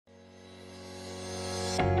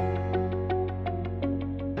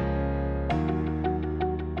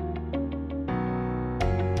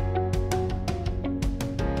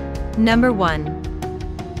Number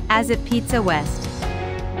 1. As at Pizza West.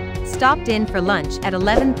 Stopped in for lunch at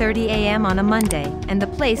 11:30 a.m. on a Monday, and the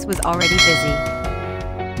place was already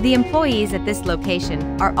busy. The employees at this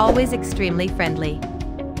location are always extremely friendly.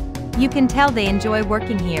 You can tell they enjoy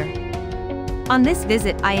working here. On this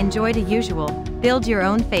visit I enjoyed a usual, build your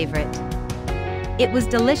own favorite. It was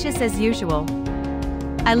delicious as usual.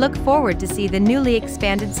 I look forward to see the newly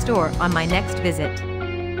expanded store on my next visit.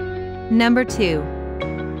 Number 2.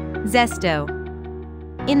 Zesto.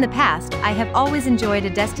 In the past, I have always enjoyed a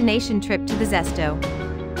destination trip to the Zesto.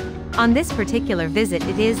 On this particular visit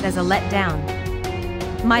it is as a letdown.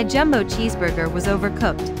 My jumbo cheeseburger was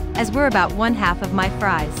overcooked, as were about 1/2 of my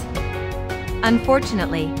fries.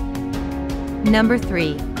 Unfortunately. Number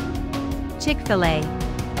 3. Chick-fil-A.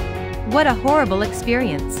 What a horrible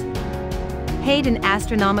experience. Paid an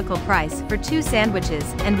astronomical price for 2 sandwiches,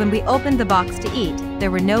 and when we opened the box to eat,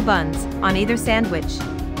 there were no buns on either sandwich.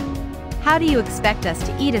 How do you expect us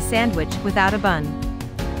to eat a sandwich without a bun?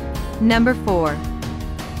 Number 4.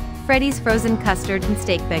 Freddy's frozen custard and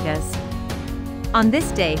steak vegas. On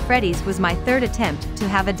this day Freddy's was my 3rd attempt to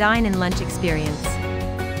have a dine-in lunch experience.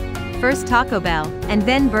 First Taco Bell, and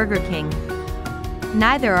then Burger King.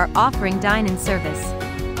 Neither are offering dine-in service.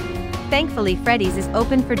 Thankfully Freddy's is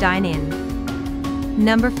open for dine-in.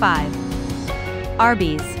 Number 5.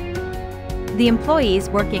 Arby's. The employees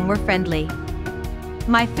working were friendly.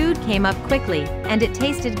 My food came up quickly, and it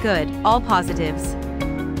tasted good, all positives.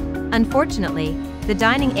 Unfortunately, the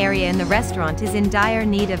dining area in the restaurant is in dire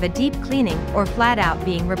need of a deep cleaning or flat out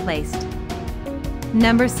being replaced.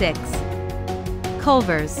 Number 6.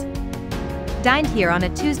 Culver's. Dined here on a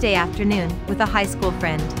Tuesday afternoon with a high school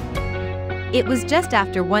friend. It was just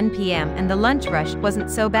after 1 p.m. and the lunch rush wasn't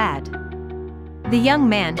so bad. The young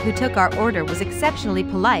man who took our order was exceptionally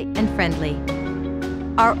polite and friendly.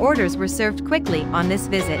 Our orders were served quickly on this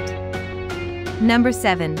visit. Number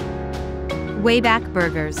 7. Wayback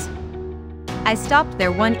Burgers. I stopped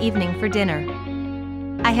there one evening for dinner.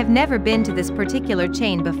 I have never been to this particular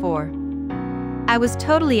chain before. I was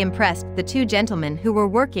totally impressed. The 2 gentlemen who were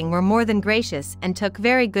working were more than gracious and took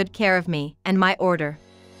very good care of me and my order.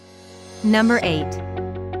 Number 8.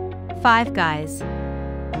 Five Guys.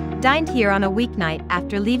 Dined here on a weeknight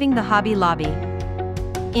after leaving the Hobby Lobby.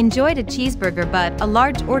 Enjoyed a cheeseburger but a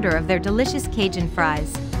large order of their delicious Cajun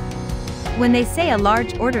fries. When they say a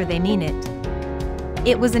large order they mean it.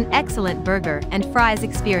 It was an excellent burger and fries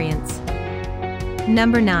experience.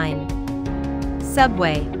 Number 9.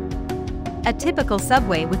 Subway. A typical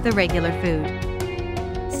Subway with the regular food.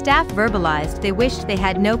 Staff verbalized they wished they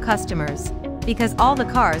had no customers, because all the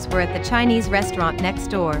cars were at the Chinese restaurant next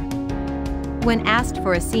door. When asked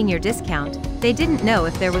for a senior discount, they didn't know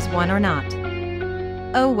if there was one or not.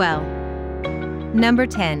 Oh well. Number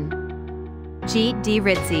 10. G.D.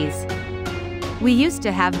 Ritzy's. We used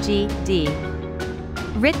to have G.D.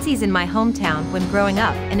 Ritzy's in my hometown when growing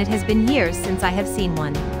up, and it has been years since I have seen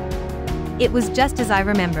one. It was just as I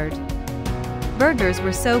remembered. Burgers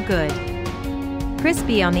were so good.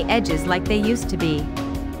 Crispy on the edges like they used to be.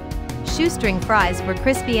 Shoestring fries were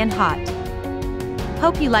crispy and hot.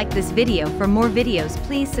 Hope you liked this video. For more videos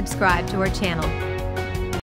please subscribe to our channel.